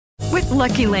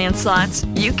Lucky Land Slots,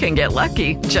 you can get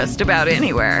lucky just about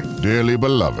anywhere. Dearly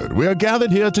beloved, we are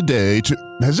gathered here today to...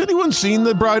 Has anyone seen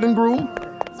the bride and groom?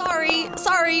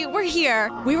 Sorry, we're here.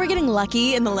 We were getting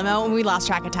lucky in the limo and we lost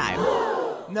track of time.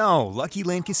 No, Lucky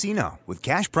Land Casino, with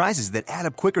cash prizes that add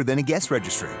up quicker than a guest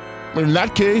registry. In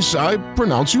that case, I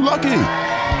pronounce you lucky.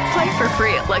 Play for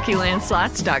free at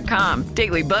LuckyLandSlots.com.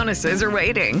 Daily bonuses are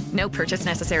waiting. No purchase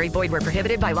necessary. Void where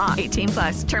prohibited by law.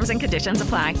 18+. Terms and conditions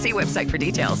apply. See website for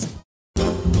details.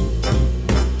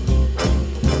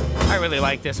 I really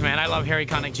like this, man. I love Harry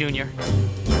Connick Jr.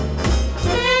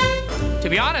 To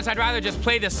be honest, I'd rather just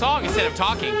play this song instead of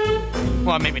talking.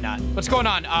 Well, maybe not. What's going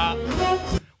on?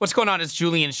 What's going on is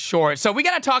Julian Short. So we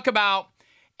got to talk about,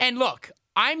 and look,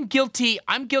 I'm guilty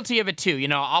of it too. You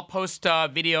know, I'll post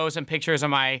videos and pictures on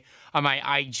my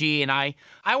IG, and I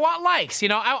want likes. You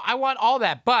know, I want all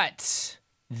that. But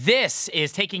this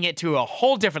is taking it to a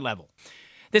whole different level.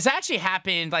 This actually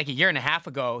happened like a year and a half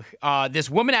ago. This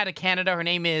woman out of Canada, her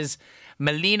name is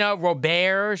Melina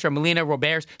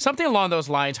Roberge, something along those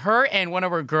lines. Her and one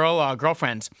of her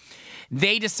girlfriends,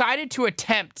 they decided to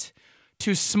attempt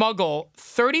to smuggle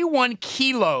 31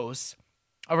 kilos,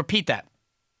 I'll repeat that,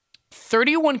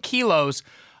 31 kilos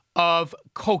of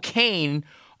cocaine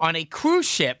on a cruise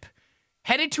ship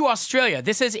headed to Australia.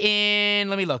 This is in,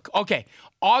 let me look. Okay,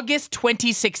 August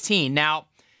 2016. Now,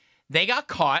 they got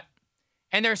caught,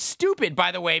 and they're stupid,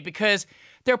 by the way, because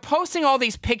they're posting all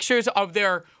these pictures of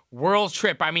their world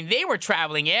trip. I mean, they were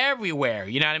traveling everywhere,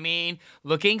 you know what I mean?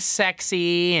 Looking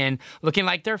sexy and looking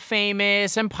like they're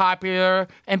famous and popular,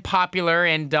 and at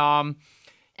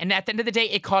the end of the day,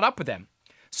 it caught up with them.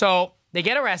 So they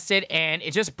get arrested, and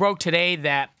it just broke today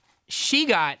that she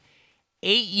got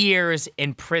 8 years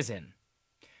in prison.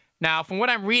 Now, from what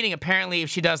I'm reading, apparently if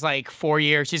she does like 4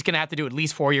 years, she's going to have to do at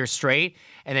least 4 years straight,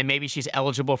 and then maybe she's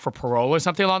eligible for parole or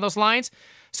something along those lines.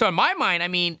 So in my mind, I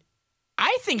mean,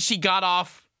 I think she got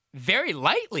off very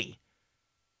lightly.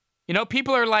 You know,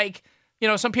 people are like, you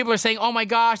know, some people are saying, oh my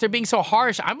gosh, they're being so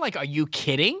harsh. I'm like, are you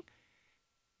kidding?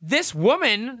 This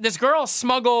girl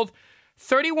smuggled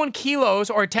 31 kilos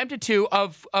or attempted to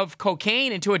of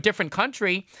cocaine into a different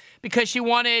country because she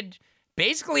wanted,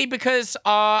 basically because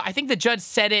I think the judge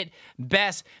said it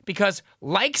best, because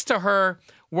likes to her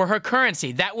were her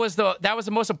currency. That was the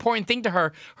most important thing to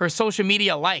her social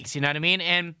media likes, you know what I mean?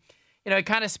 And, you know, it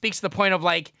kind of speaks to the point of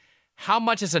like, how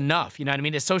much is enough? You know what I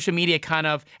mean? Is social media kind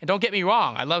of, and don't get me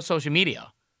wrong, I love social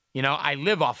media. You know, I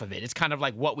live off of it. It's kind of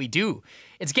like what we do.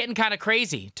 It's getting kind of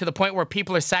crazy to the point where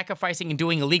people are sacrificing and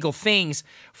doing illegal things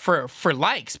for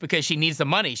likes because she needs the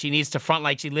money. She needs to front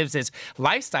like she lives this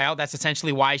lifestyle. That's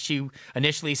essentially why she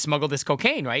initially smuggled this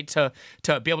cocaine, right? To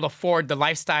be able to afford the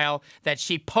lifestyle that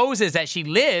she poses that she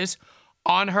lives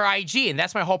on her IG. And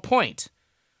that's my whole point.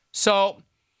 So,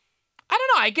 I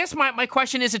don't know. I guess my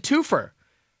question is a twofer.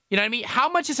 You know what I mean? How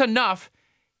much is enough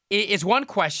is one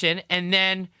question. And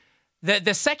then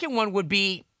the second one would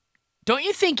be, don't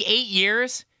you think 8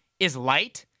 years is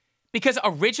light? Because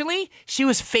originally, she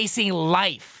was facing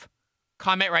life.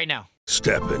 Comment right now.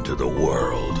 Step into the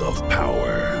world of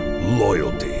power,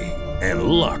 loyalty, and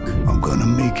luck. I'm gonna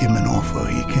make him an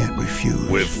offer he can't refuse.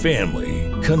 With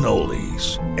family,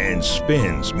 cannolis, and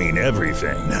spins mean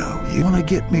everything. Now, you wanna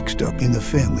get mixed up in the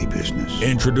family business.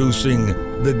 Introducing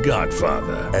The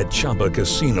Godfather at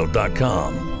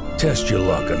ChumbaCasino.com. Test your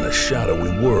luck in the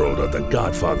shadowy world of The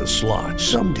Godfather slot.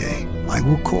 Someday, I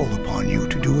will call upon you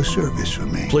to do a service for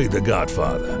me. Play The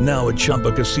Godfather, now at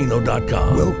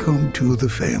ChumbaCasino.com. Welcome to the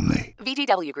family.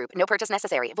 VGW Group. No purchase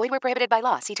necessary. Void where prohibited by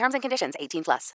law. See terms and conditions. 18+.